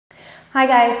Hi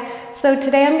guys, so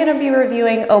today I'm going to be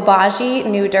reviewing Obagi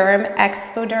Nu-Derm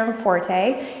Exfoderm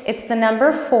Forte. It's the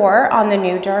number 4 on the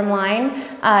Nu-Derm line.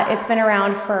 It's been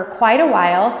around for quite a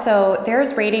while, so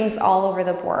there's ratings all over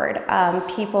the board.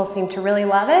 People seem to really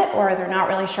love it, or they're not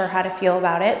really sure how to feel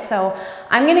about it. So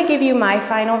I'm going to give you my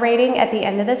final rating at the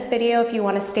end of this video if you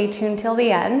want to stay tuned till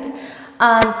the end.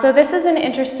 So this is an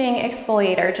interesting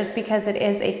exfoliator just because it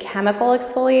is a chemical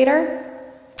exfoliator.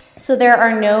 So there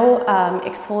are no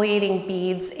exfoliating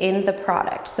beads in the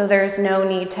product. So there's no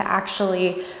need to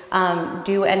actually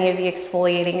do any of the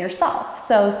exfoliating yourself.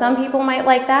 So some people might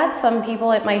like that. Some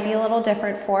people it might be a little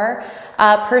different for.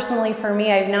 Personally for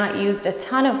me, I've not used a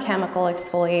ton of chemical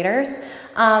exfoliators.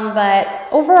 But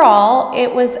overall,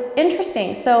 it was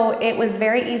interesting. So it was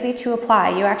very easy to apply.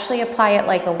 You actually apply it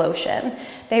like a lotion.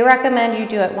 They recommend you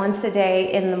do it once a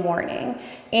day in the morning.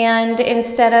 And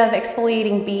instead of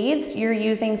exfoliating beads, you're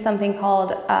using something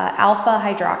called alpha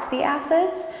hydroxy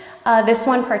acids. This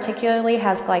one particularly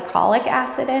has glycolic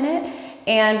acid in it.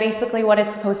 And basically what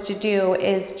it's supposed to do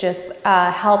is just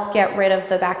help get rid of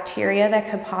the bacteria that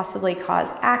could possibly cause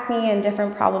acne and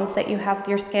different problems that you have with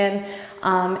your skin.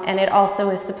 And it also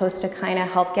is supposed to kind of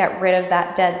help get rid of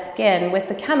that dead skin with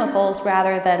the chemicals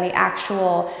rather than the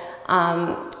actual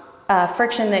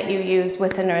friction that you use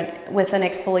with an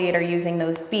exfoliator using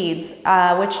those beads,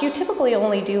 which you typically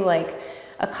only do like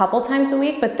a couple times a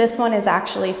week, but this one is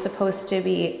actually supposed to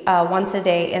be once a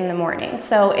day in the morning.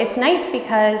 So it's nice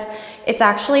because it's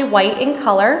actually white in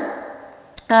color.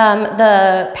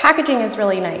 The packaging is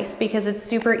really nice because it's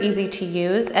super easy to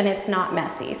use and it's not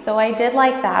messy. So I did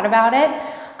like that about it.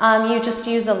 You just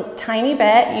use a tiny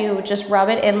bit, you just rub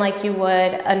it in like you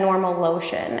would a normal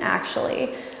lotion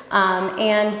actually.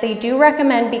 And they do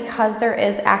recommend, because there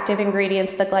is active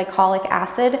ingredients, the glycolic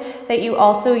acid, that you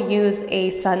also use a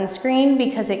sunscreen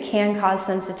because it can cause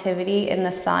sensitivity in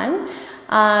the sun.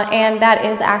 And that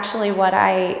is actually what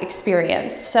I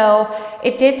experienced. So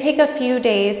it did take a few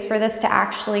days for this to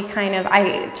actually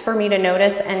for me to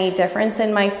notice any difference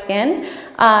in my skin.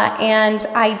 And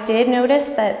I did notice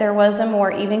that there was a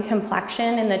more even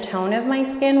complexion in the tone of my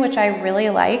skin, which I really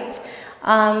liked.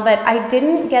 But I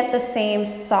didn't get the same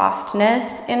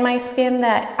softness in my skin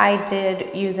that I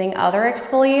did using other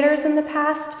exfoliators in the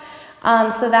past.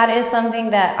 So that is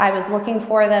something that I was looking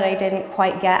for that I didn't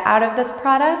quite get out of this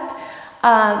product.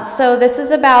 So this is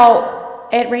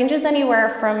it ranges anywhere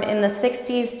from in the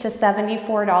 $60s to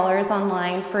 $74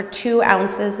 online for 2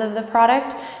 ounces of the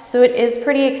product. So it is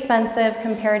pretty expensive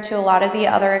compared to a lot of the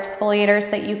other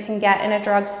exfoliators that you can get in a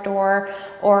drugstore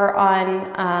or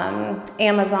on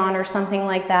Amazon or something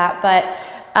like that. But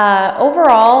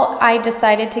overall, I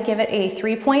decided to give it a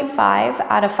 3.5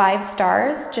 out of 5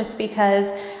 stars just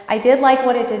because I did like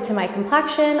what it did to my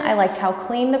complexion. I liked how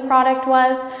clean the product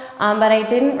was, but I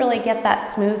didn't really get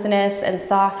that smoothness and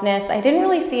softness. I didn't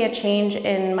really see a change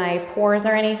in my pores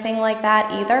or anything like that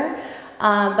either.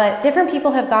 But different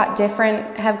people have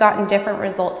gotten different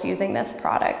results using this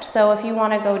product. So if you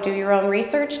want to go do your own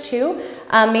research too,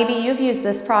 maybe you've used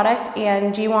this product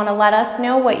and you want to let us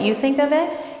know what you think of it.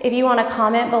 If you want to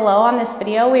comment below on this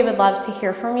video, we would love to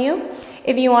hear from you.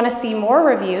 If you want to see more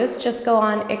reviews, just go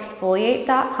on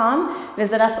Exfoliate.com,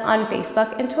 visit us on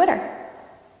Facebook and Twitter.